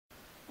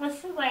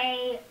the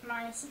way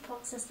my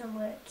support system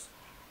works,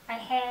 I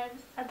have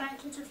a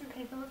bunch of different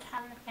people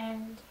come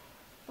and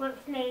work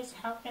with me to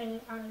help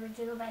me on a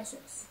regular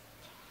basis.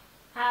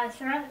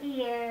 Throughout the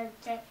year,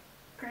 that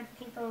group of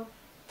people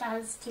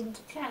does tend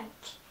to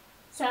change,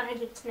 so I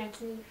get to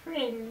make new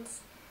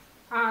friends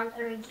on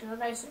a regular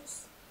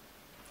basis.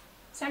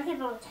 Some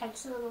people it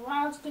takes a little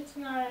while to get to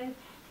know,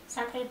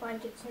 some people I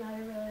get to know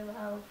really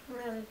well,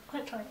 really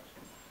quickly.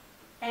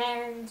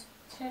 And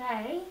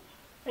today,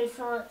 we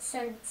thought,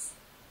 since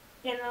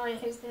Emily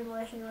has been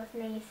working with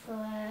me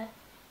for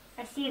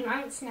a few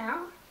months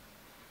now,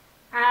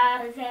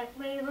 that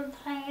we would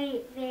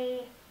play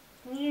the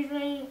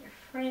newly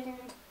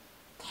friend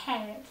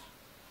tag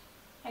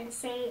and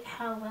see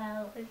how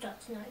well we've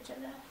got to know each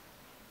other.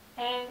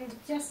 And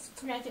just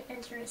to make it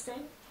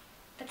interesting,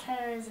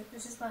 because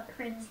this is what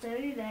friends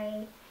do,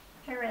 they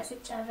harass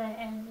each other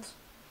and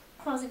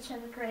cause each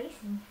other grief,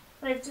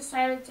 we've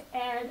decided to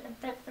add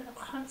a bit of a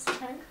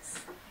consequence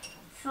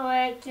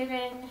for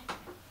getting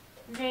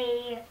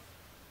the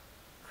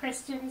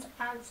questions'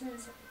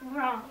 answers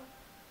wrong.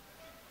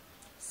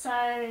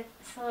 So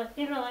for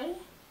Emily,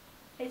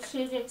 if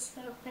she gets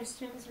the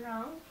questions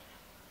wrong,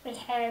 we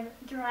have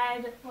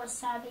dried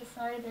wasabi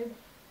flavoured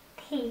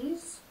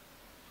peas,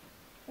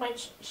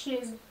 which she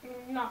is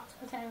not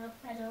a fan of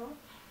at all,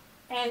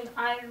 and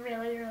I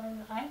really, really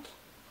like.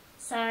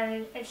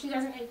 So if she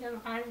doesn't eat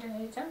them, I'm going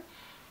to eat them.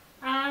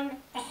 And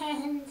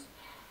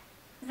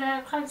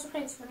the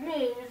consequence for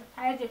me, if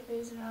I get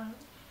these wrong,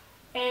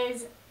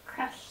 is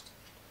crushed,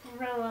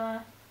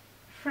 raw,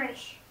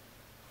 fresh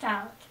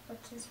garlic,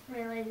 which is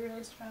really,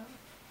 really strong.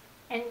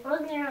 And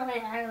ordinarily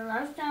I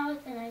love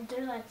garlic and I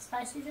do like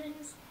spicy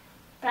things,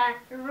 but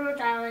raw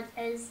garlic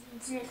is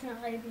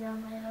definitely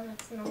beyond my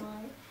limits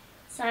normally.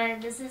 So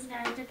this is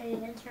going to be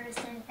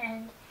interesting,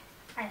 and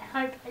I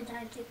hope I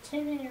don't get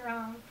too many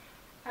wrong,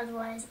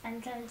 otherwise I'm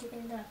going to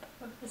end up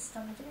with a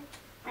stomachache.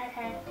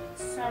 Okay,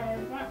 so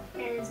what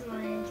is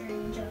my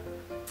dream job?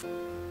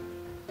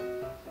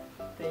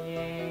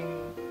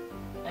 Being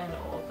an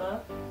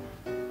author?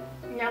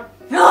 Nope.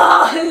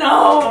 Oh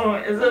no!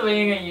 Is it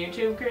being a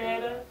YouTube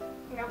creator?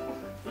 Nope.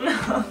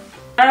 No.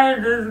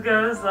 And this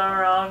goes so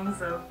wrong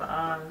so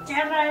fast.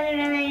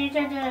 Definitely you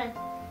can do it.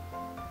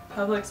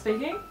 Public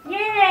speaking?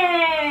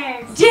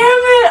 Yes! Damn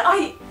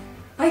it!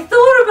 I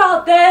thought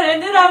about that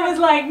and then I was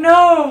like,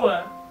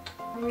 no!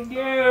 We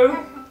do.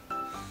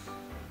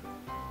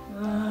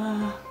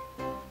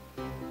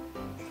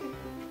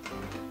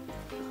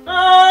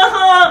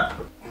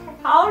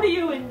 How do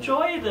you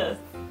enjoy this?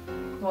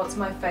 What's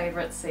my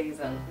favorite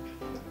season?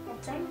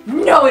 Autumn?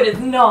 No, it is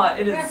not.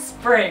 It is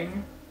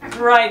spring.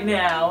 Right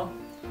now.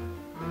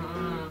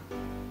 You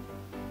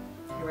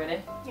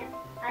ready? Yeah,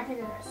 I can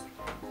do this.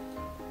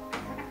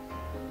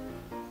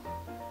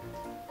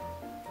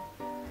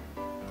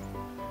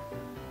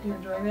 You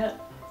enjoying it?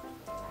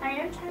 I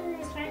am trying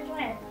to strange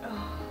way.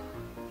 Oh.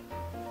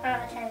 Oh,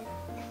 okay.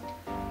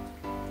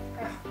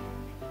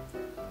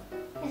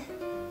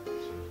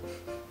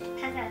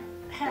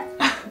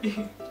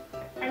 Okay.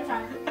 I'm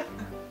fine.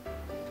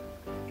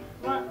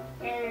 What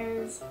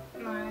is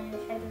my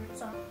favourite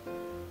song?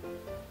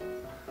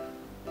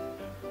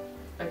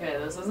 Okay,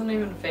 this isn't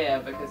even fair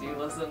because you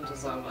listen to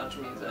so much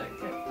music.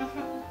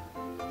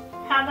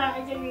 How about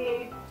I give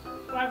you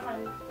one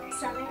from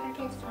Something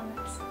Against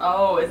Thomas?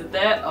 Oh, is it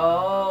that?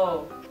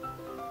 Oh.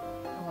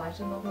 A Light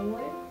in the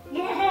Hallway?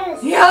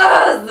 Yes!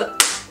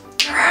 Yes!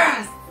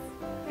 Yes!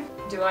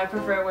 Do I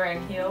prefer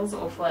wearing heels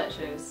or flat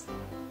shoes?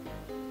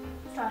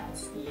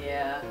 Flats.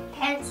 Yeah.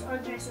 Pants or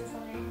dresses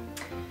only?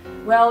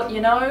 Well,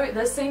 you know,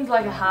 this seems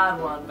like a hard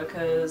one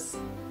because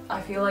I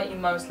feel like you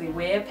mostly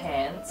wear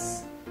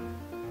pants,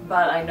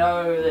 but I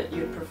know that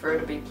you'd prefer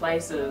to be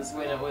places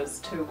when it was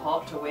too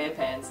hot to wear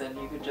pants and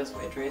you could just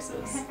wear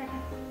dresses.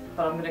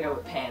 But I'm gonna go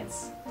with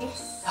pants.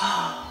 Yes.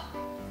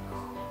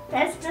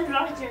 That's the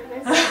logic.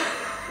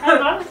 I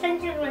love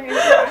thinking when you're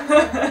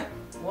done.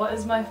 What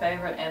is my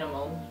favourite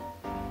animal?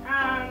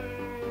 I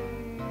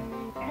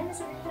have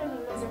something for the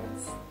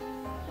lizards.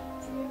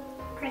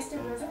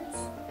 Crested lizards?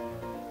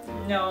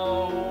 No.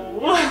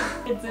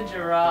 It's a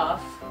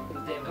giraffe.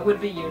 It would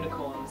be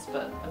unicorns,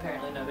 but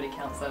apparently nobody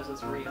counts those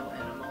as real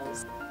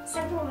animals.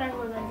 Simple men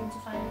would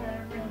identify that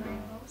are real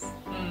animals.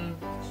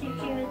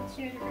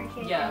 Cute.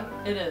 Yeah,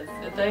 it is.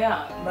 They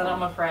are. But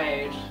I'm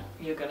afraid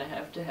you're gonna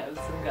have to have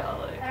some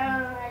garlic.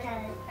 Oh,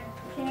 okay.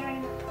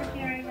 I'm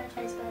preparing my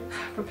taste buds.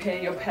 Prepare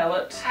your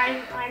palate.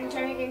 I'm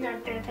going to end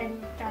up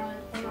burping garlic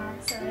a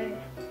lot, so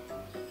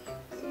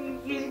you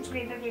need to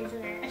be prepared for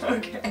that.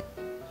 Okay.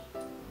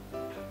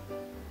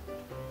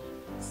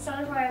 So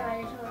glad I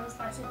ate a lot of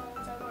spicy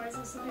ones, otherwise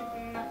this would be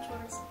much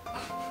worse.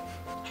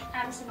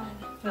 I'm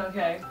surviving.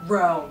 Okay.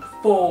 Round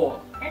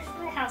 4. If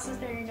my house was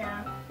burning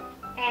down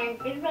and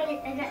everybody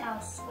in the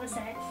house was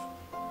safe,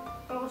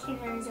 all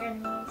humans,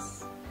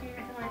 animals,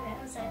 everything like that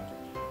was safe,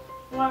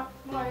 what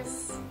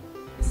was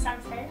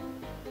something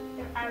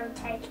that I would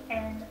take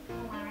and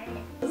why?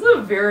 This is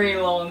a very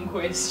long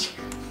question.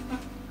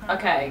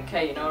 Okay,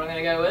 you know what I'm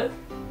gonna go with?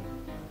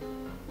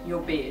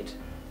 Your bed.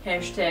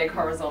 Hashtag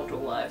horizontal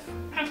life.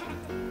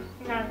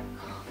 No.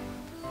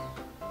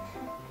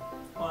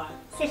 Why?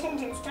 Second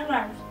is to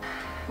love.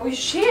 We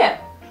share!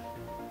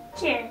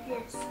 Cheer,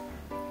 yes.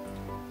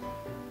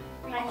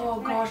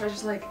 Oh gosh, I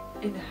just like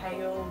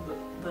inhaled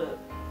the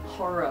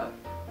horror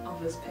of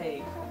this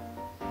pee.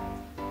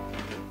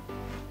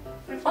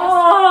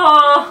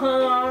 Oh!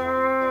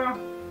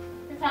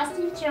 The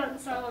faster you chew on the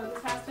solo, the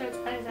faster it's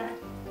over.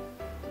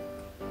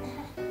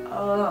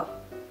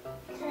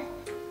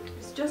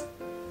 It's just...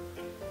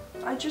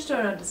 I just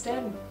don't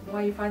understand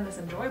why you find this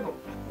enjoyable.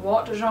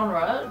 What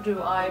genre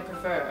do I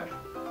prefer?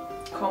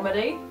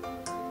 Comedy,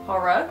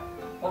 horror,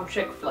 or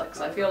chick flicks?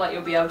 I feel like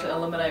you'll be able to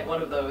eliminate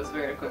one of those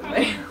very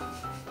quickly.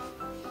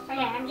 Okay,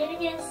 I'm gonna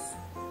guess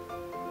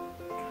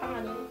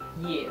comedy.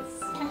 Yes.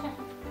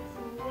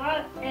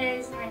 What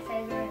is my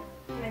favourite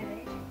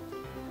movie?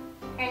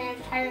 And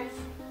I've kind of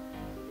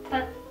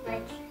put,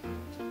 like,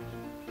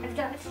 I've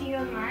got a few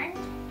in mind.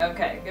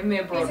 Okay, give me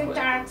a broad It's a one.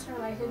 dance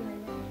related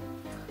movie.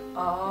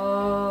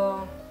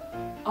 Oh.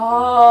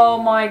 Oh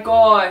my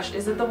gosh,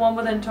 is it the one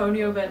with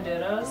Antonio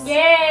Banderas?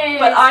 Yes!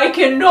 But I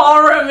cannot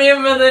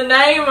remember the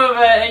name of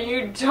it and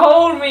you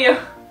told me.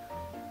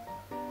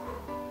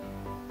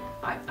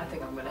 I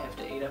think I'm gonna have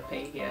to eat a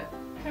pea here.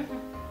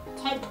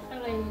 Ted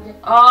related.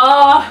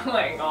 Oh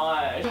my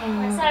gosh.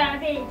 What's that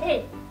being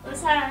big?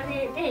 What's that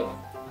being big?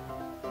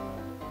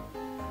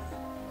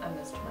 I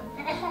missed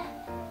mine.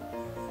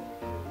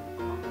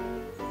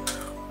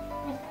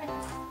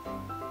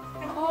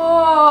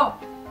 Oh!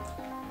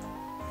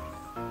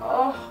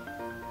 Oh!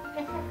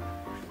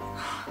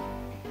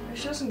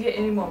 This doesn't get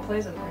any more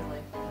pleasant,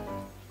 really.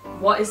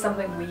 What is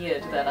something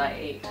weird that I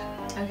eat?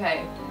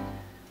 Okay.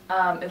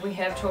 If we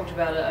have talked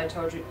about it, I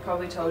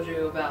probably told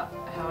you about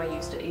how I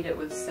used to eat it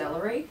with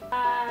celery.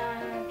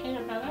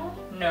 Peanut butter?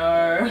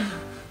 No.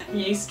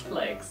 Yeast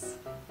flakes.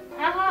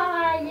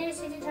 Ah,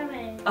 yes, you did tell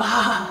me.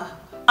 Ah!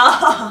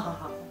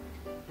 Ah!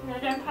 No,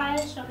 don't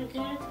polish, shall be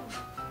good.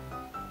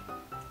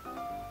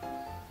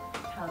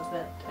 How's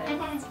that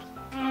taste?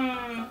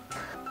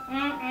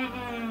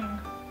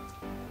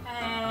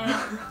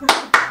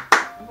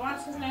 What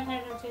is my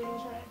favourite TV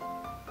show?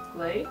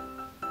 Glee?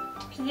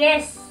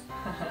 Yes!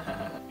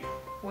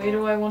 Where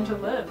do I want to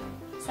live?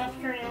 South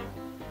Korea.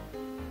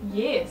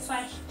 Yes.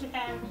 /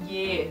 Japan.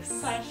 Yes.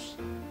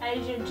 /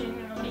 Asia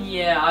generally.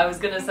 Yeah, I was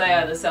gonna say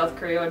either South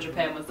Korea or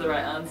Japan was the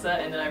right answer,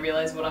 and then I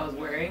realised what I was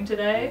wearing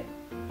today.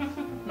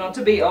 Not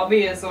to be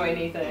obvious or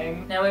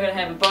anything. Now we're gonna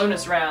have a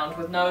bonus round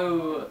with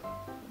no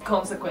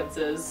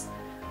consequences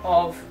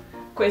of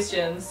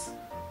questions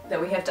that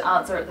we have to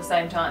answer at the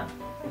same time.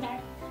 Okay.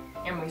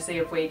 And we see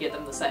if we get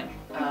them the same.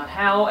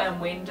 How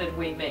and when did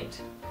we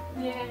meet?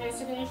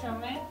 University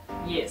filming.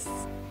 Yes.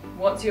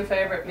 What's your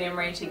favourite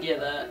memory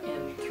together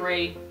in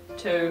 3,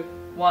 2,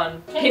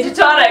 1.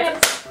 Pentatonic!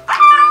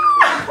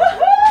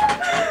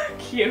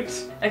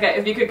 Cute. Okay,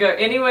 if you could go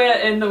anywhere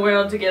in the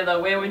world together,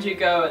 where would you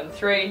go in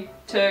 3,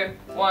 2,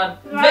 1.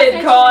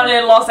 VidCon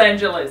in Los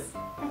Angeles.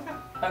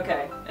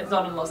 Okay, it's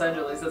not in Los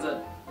Angeles, is it?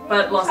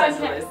 But Los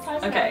Angeles.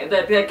 Okay,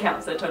 that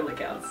counts, that totally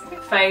counts.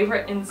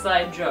 Favourite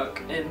inside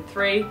joke in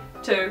 3,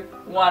 2,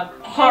 1.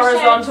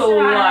 Horizontal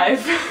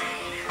life.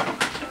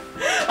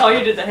 Oh,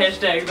 you did the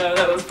hashtag though,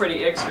 that was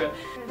pretty extra.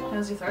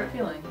 How's your throat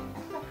feeling?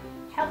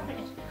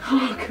 Healthy.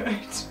 Oh,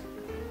 good.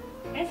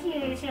 If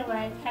you feel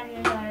like having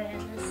a go at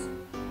this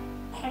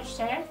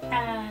hashtag,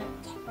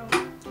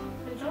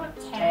 we do it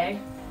tag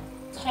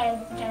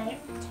game,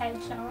 tag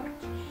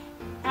challenge.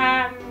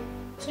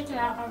 Check it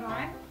out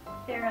online.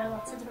 There are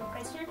lots of different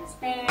questions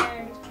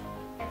and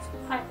it's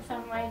quite a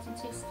fun way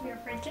to test your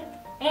friendship.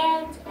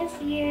 And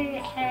if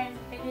you have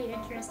any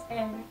interest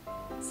in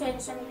seeing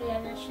some of the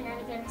other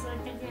shenanigans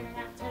we've been getting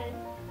up to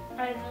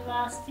over the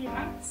last few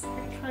months,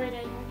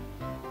 including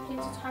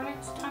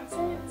pentatonics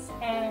concerts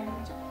and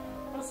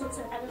all sorts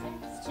of other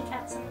things, check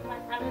out some of my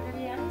other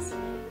videos.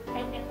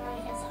 It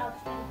really has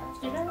helped me put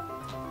together.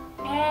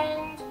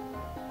 And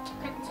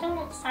until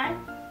next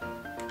time,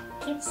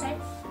 keep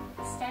safe,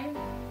 stay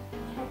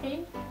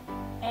happy,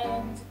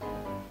 and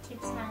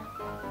keep smiling.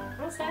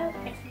 Also,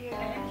 if you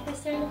are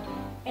interested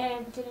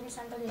in getting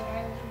somebody a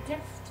little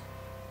gift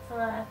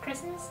for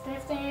Christmas,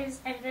 birthdays,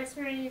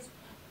 anniversaries,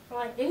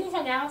 or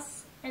anything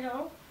else at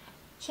all,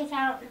 check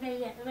out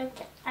the link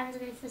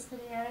underneath this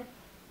video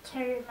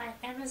to my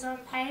Amazon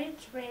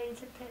page where you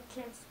can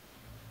purchase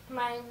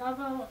my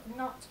novel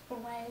Not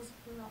Always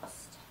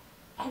Lost.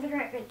 Have a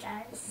great week,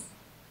 guys.